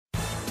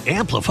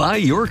Amplify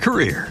your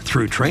career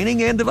through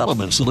training and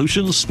development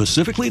solutions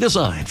specifically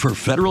designed for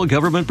federal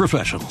government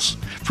professionals.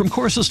 From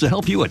courses to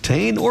help you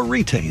attain or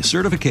retain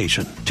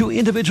certification, to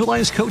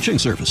individualized coaching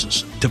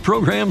services, to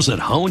programs that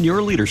hone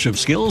your leadership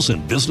skills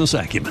and business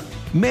acumen,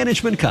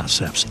 Management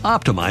Concepts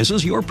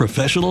optimizes your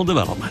professional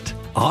development.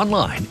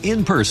 Online,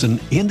 in person,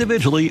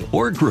 individually,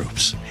 or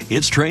groups,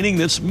 it's training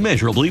that's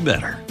measurably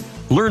better.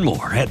 Learn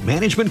more at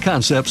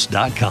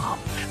managementconcepts.com.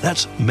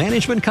 That's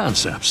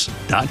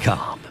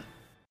managementconcepts.com.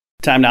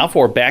 Time now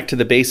for Back to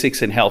the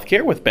Basics in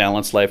Healthcare with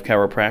Balanced Life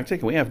Chiropractic.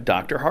 And we have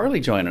Dr. Harley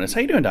joining us.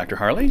 How you doing, Dr.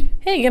 Harley?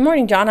 Hey, good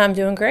morning, John. I'm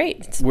doing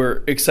great.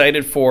 We're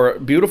excited for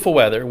beautiful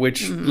weather,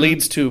 which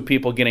leads to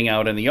people getting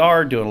out in the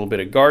yard, doing a little bit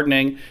of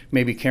gardening,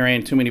 maybe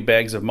carrying too many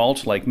bags of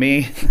mulch like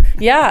me.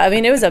 Yeah, I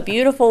mean, it was a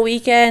beautiful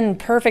weekend,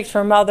 perfect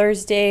for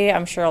Mother's Day.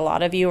 I'm sure a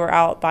lot of you were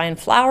out buying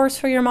flowers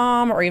for your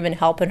mom or even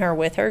helping her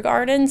with her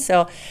garden.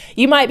 So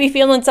you might be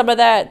feeling some of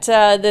that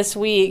this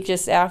week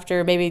just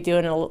after maybe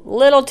doing a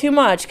little too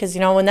much because,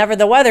 whenever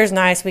the weather's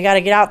nice, we got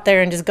to get out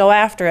there and just go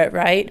after it,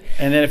 right?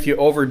 And then if you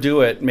overdo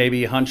it,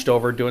 maybe hunched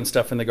over doing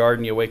stuff in the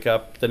garden, you wake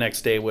up the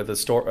next day with a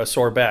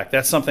sore back.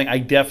 That's something I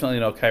definitely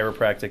know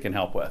chiropractic can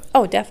help with.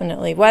 Oh,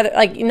 definitely. Whether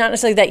not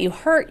necessarily that you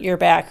hurt your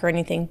back or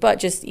anything, but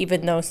just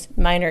even those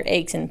minor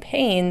aches and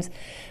pains.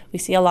 We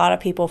see a lot of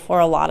people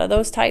for a lot of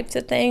those types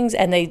of things,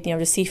 and they,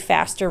 just see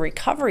faster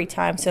recovery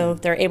time, so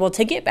they're able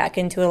to get back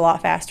into it a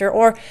lot faster.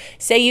 Or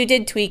say you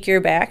did tweak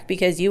your back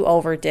because you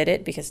overdid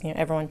it, because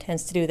everyone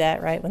tends to do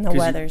that, right, when the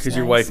weather's nice. Because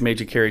your wife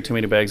made you carry too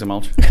many bags of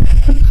mulch.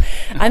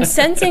 I'm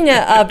sensing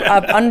a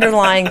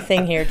underlying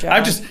thing here, John.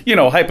 I'm just,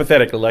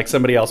 hypothetically, like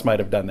somebody else might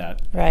have done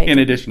that, right, in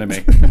addition to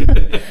me.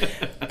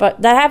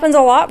 But that happens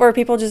a lot where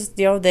people just,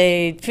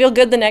 they feel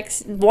good the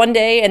next one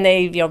day and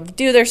they,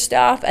 do their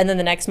stuff, and then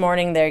the next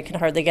morning they can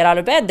hardly get out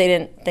of bed. They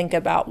didn't think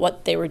about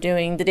what they were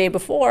doing the day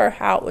before,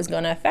 how it was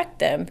going to affect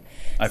them.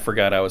 I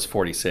forgot I was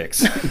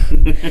 46.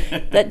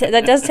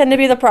 That does tend to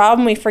be the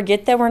problem. We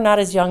forget that we're not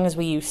as young as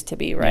we used to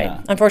be, right?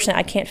 Yeah. Unfortunately,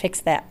 I can't fix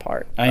that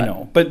part. I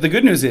know. But the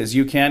good news is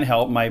you can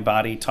help my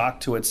body talk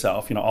to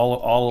itself, get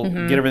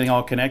everything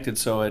all connected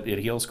so it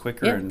heals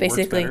quicker and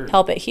basically works better.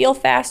 Help it heal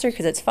faster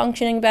because it's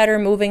functioning better,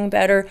 moving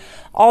better,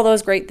 all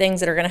those great things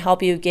that are going to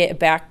help you get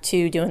back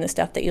to doing the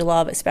stuff that you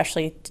love,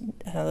 especially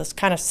this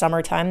kind of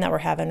summertime that we're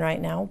having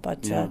right now,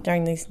 but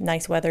during these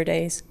nice weather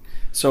days.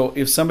 So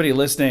if somebody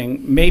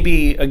listening,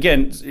 maybe,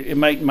 again, it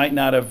might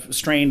not have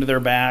strained their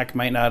back,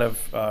 might not have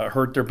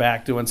hurt their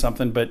back doing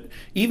something, but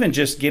even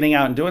just getting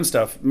out and doing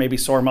stuff, maybe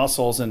sore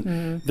muscles,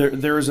 and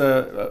there's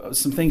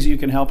some things you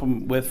can help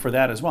them with for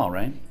that as well,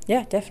 right?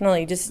 Yeah,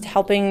 definitely. Just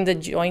helping the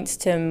joints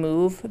to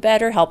move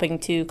better, helping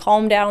to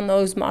calm down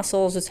those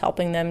muscles, just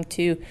helping them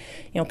to,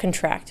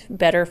 contract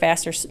better,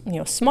 faster,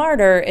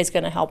 smarter is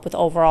going to help with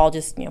overall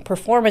just,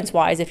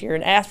 performance-wise. If you're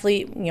an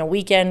athlete,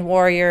 weekend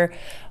warrior,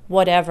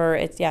 whatever,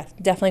 it's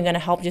definitely going to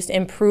help just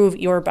improve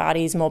your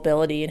body's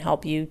mobility and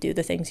help you do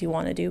the things you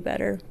want to do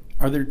better.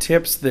 Are there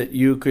tips that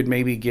you could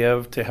maybe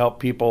give to help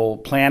people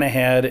plan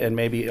ahead and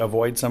maybe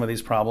avoid some of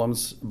these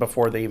problems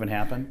before they even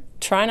happen?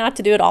 Try not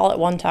to do it all at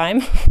one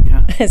time.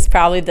 Yeah. It's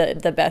probably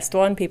the best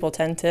one. People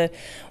tend to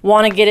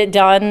want to get it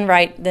done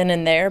right then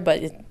and there,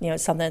 but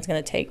it's something that's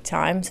going to take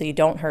time so you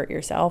don't hurt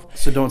yourself.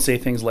 So don't say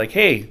things like,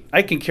 hey,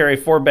 I can carry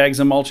 4 bags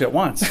of mulch at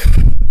once.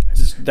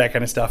 That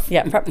kind of stuff.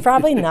 Yeah,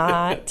 probably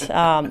not.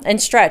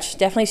 And stretch,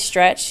 definitely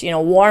stretch,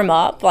 warm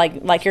up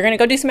like you're going to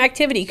go do some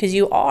activity, because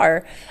you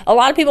are. A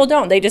lot of people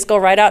don't. They just go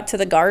right out to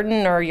the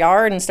garden or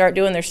yard and start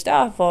doing their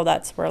stuff. Well,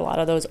 that's where a lot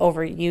of those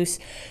overuse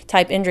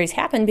type injuries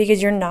happen,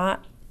 because you're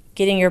not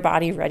getting your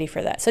body ready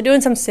for that. So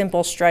doing some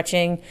simple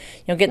stretching,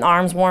 getting the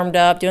arms warmed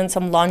up, doing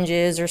some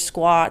lunges or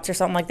squats or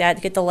something like that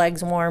to get the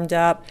legs warmed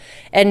up,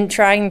 and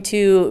trying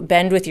to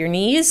bend with your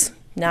knees,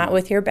 not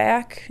with your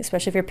back,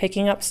 especially if you're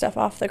picking up stuff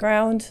off the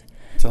ground.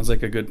 Sounds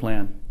like a good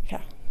plan.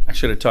 Yeah. I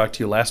should have talked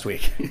to you last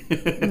week.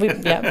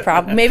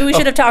 Probably. Maybe we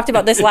should have talked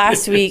about this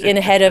last week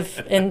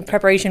in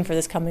preparation for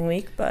this coming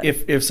week. But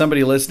if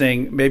somebody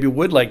listening maybe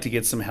would like to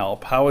get some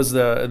help, what is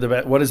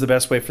the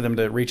best way for them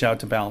to reach out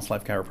to Balanced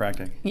Life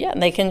Chiropractic? Yeah,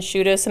 they can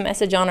shoot us a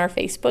message on our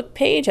Facebook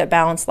page at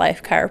Balanced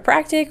Life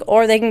Chiropractic,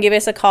 or they can give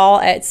us a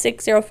call at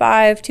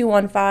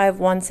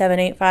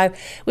 605-215-1785.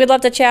 We'd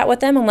love to chat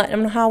with them and let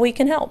them know how we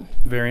can help.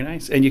 Very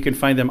nice. And you can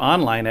find them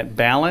online at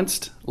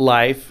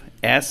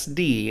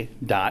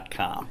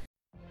balancedlifesd.com.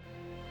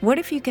 What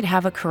if you could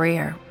have a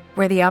career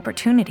where the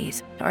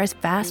opportunities are as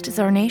vast as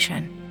our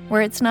nation,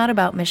 where it's not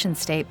about mission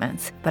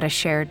statements, but a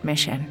shared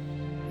mission?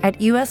 At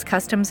U.S.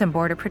 Customs and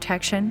Border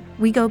Protection,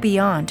 we go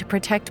beyond to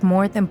protect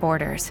more than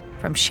borders.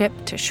 From ship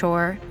to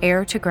shore,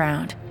 air to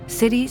ground,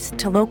 cities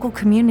to local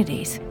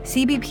communities,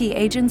 CBP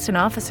agents and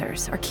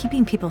officers are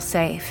keeping people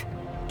safe.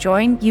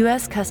 Join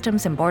U.S.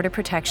 Customs and Border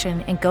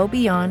Protection and go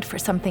beyond for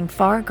something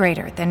far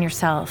greater than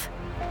yourself.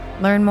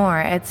 Learn more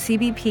at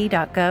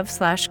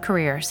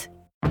cbp.gov/careers.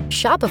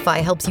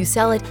 Shopify helps you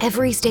sell at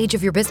every stage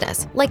of your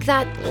business. Like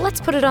that,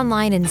 let's put it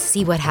online and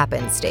see what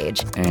happens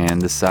stage.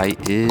 And the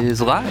site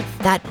is live.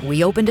 That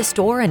we opened a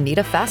store and need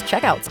a fast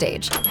checkout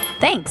stage.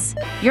 Thanks.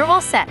 You're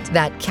all set.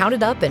 That count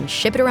it up and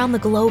ship it around the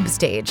globe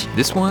stage.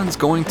 This one's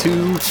going to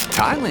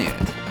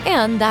Thailand.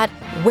 And that,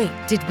 wait,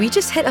 did we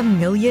just hit 1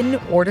 million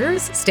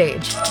orders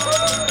stage?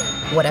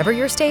 Whatever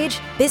your stage,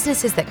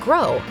 businesses that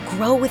grow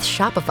with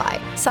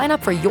Shopify. Sign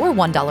up for your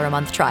 $1 a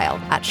month trial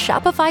at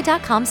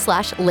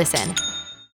shopify.com/listen.